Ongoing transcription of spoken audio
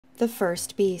The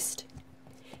first beast.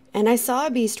 And I saw a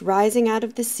beast rising out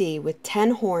of the sea with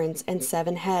 10 horns and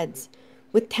 7 heads,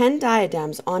 with 10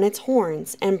 diadems on its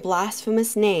horns and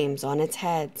blasphemous names on its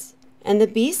heads. And the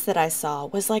beast that I saw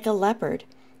was like a leopard.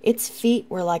 Its feet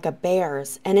were like a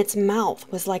bear's, and its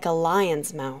mouth was like a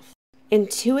lion's mouth. And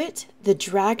to it the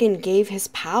dragon gave his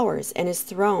powers and his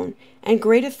throne and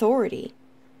great authority.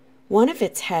 One of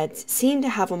its heads seemed to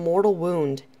have a mortal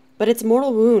wound, but its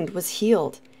mortal wound was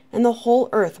healed, and the whole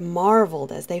earth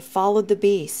marveled as they followed the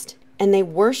beast. And they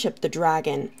worshipped the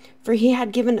dragon, for he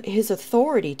had given his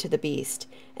authority to the beast.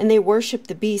 And they worshipped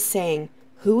the beast, saying,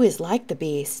 "Who is like the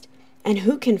beast? And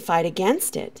who can fight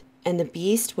against it?" And the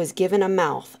beast was given a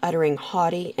mouth, uttering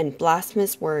haughty and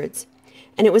blasphemous words,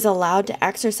 and it was allowed to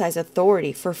exercise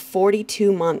authority for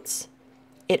 42 months.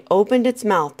 It opened its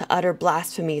mouth to utter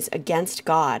blasphemies against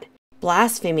God,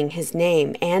 blaspheming his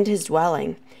name and his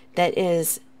dwelling, that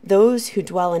is, those who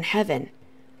dwell in heaven.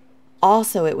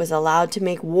 Also it was allowed to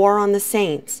make war on the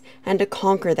saints and to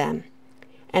conquer them.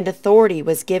 And authority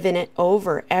was given it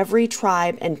over every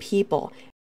tribe and people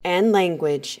and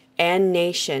language and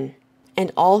nation.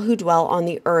 And all who dwell on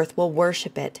the earth will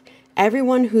worship it,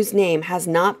 everyone whose name has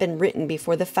not been written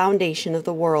before the foundation of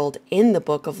the world in the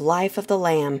book of life of the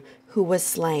Lamb who was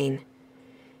slain.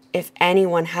 If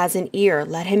anyone has an ear,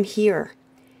 let him hear.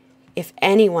 If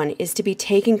anyone is to be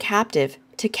taken captive,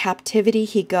 to captivity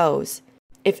he goes.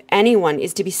 If anyone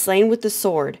is to be slain with the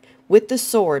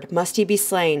sword must he be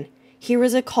slain. Here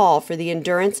is a call for the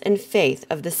endurance and faith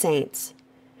of the saints.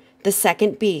 The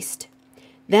second beast.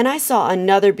 Then I saw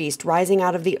another beast rising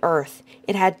out of the earth.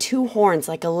 It had 2 horns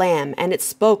like a lamb, and it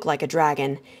spoke like a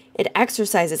dragon. It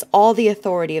exercises all the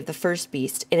authority of the first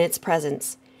beast in its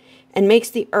presence, and makes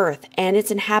the earth and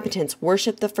its inhabitants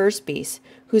worship the first beast,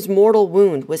 whose mortal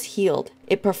wound was healed.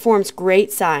 It performs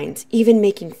great signs, even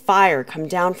making fire come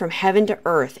down from heaven to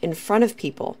earth in front of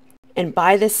people. And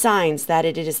by the signs that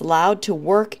it is allowed to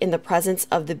work in the presence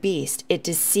of the beast, it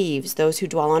deceives those who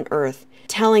dwell on earth,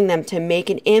 telling them to make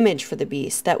an image for the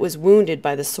beast that was wounded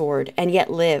by the sword and yet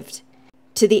lived,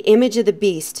 to the image of the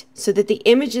beast, so that the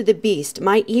image of the beast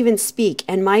might even speak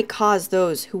and might cause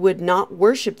those who would not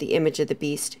worship the image of the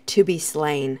beast to be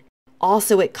slain.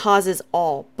 Also it causes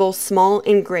all, both small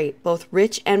and great, both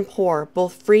rich and poor,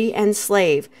 both free and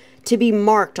slave, to be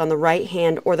marked on the right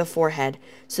hand or the forehead,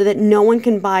 so that no one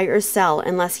can buy or sell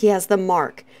unless he has the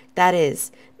mark, that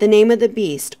is, the name of the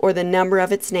beast or the number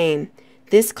of its name.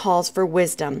 This calls for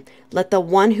wisdom. Let the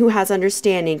one who has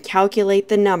understanding calculate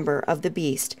the number of the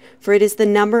beast, for it is the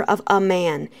number of a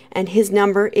man, and his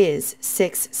number is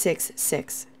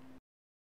 666.